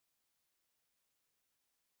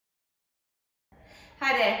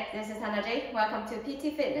Hi there, this is Hannah. Welcome to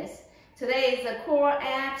PT Fitness. Today is the core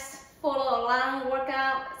abs follow along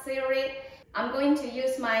workout series. I'm going to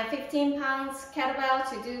use my 15 pounds kettlebell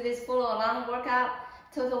to do this follow along workout.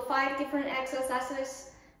 Total 5 different exercises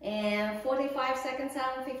and 45 seconds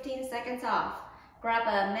on, 15 seconds off. Grab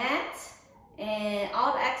a mat and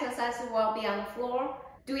all the exercises will be on the floor.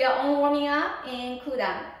 Do your own warming up and cool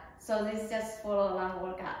down. So this is just follow along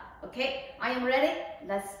workout. Okay, are you ready?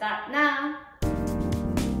 Let's start now.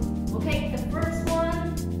 Okay, the first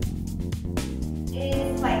one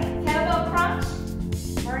is like kettlebell crunch.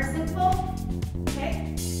 Very simple.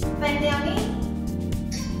 Okay, bend down knee,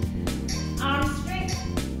 arm straight,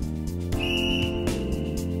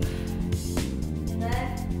 and then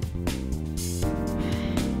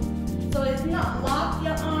so it's not lock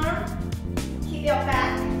your arm. Keep your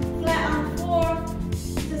back flat on the floor.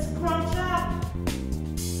 Just crunch up,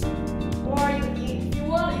 or if you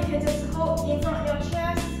want, you can just hold in front of your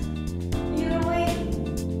chest. Either way,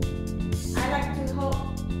 I like to hold,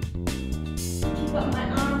 keep up my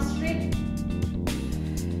arms straight.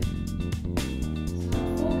 So I'm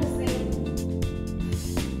focusing,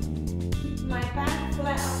 keep my back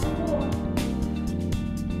flat on the floor.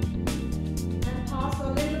 And pause a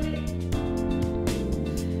little bit.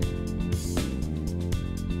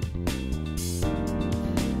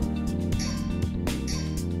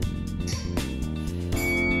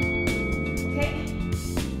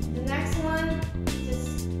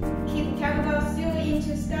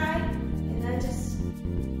 Sky, and then just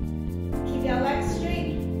keep your legs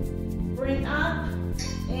straight, bring up,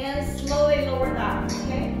 and slowly lower down,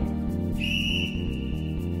 okay?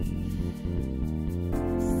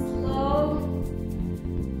 Slow.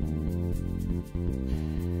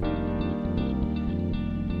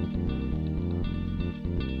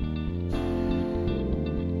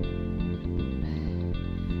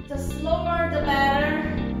 The slower the better.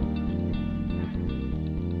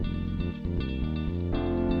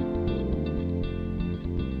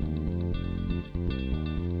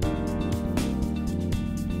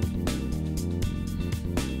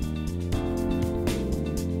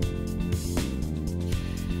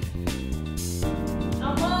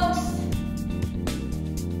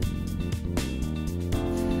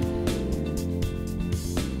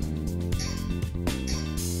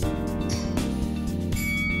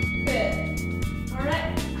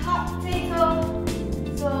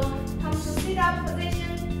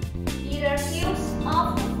 Position, either heels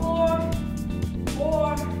off the floor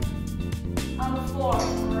or on the floor,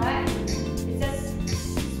 alright? You just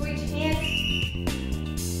switch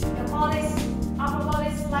hands, your upper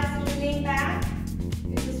body slightly lean back.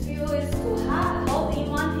 You just feel it's too hot, hold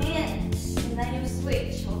in one hand, and then you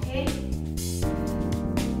switch, okay?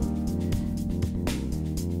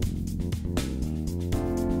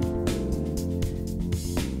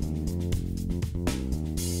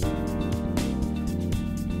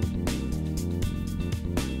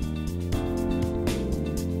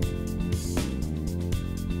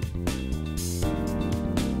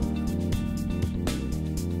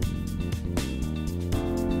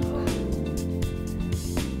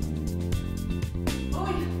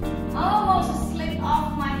 Almost slipped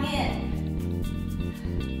off my hand.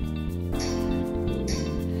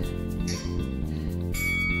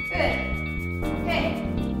 Good. Okay.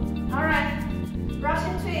 All right.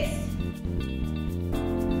 Russian twist.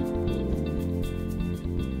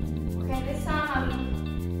 Okay, this time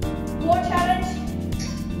more challenge.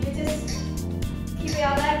 You just keep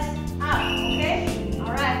your legs up. Okay.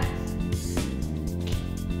 All right.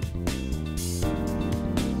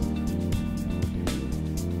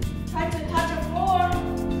 Try to touch the floor.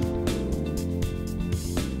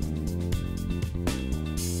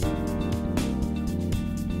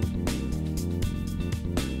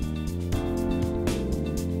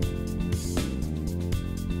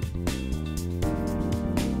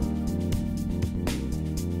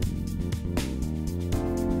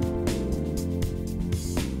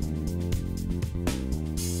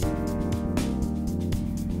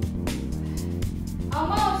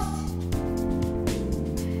 Almost.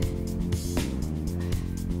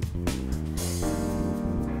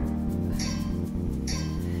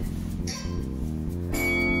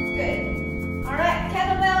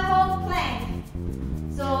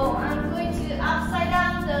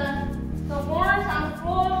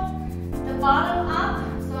 Bottom up,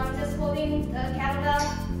 so I'm just holding the kettlebell.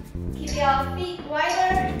 Keep your feet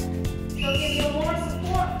wider, so give you more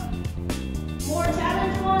support. More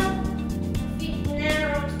challenge one, feet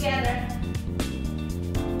narrow together.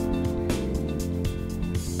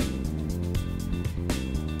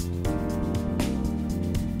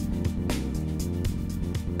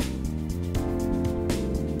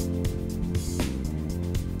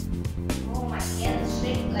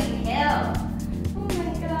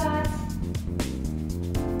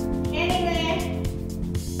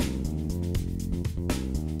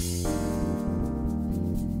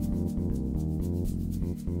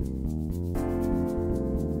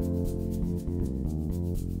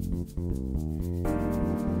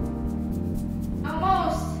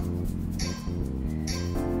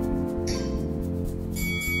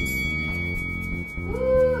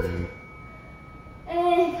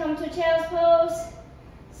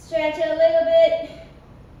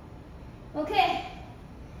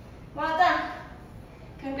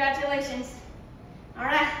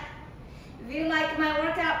 Alright, if you like my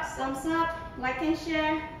workout, thumbs up, like and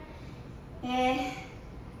share, and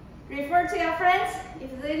refer to your friends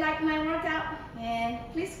if they like my workout, and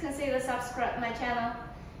please consider subscribe my channel.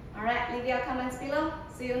 Alright, leave your comments below.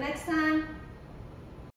 See you next time.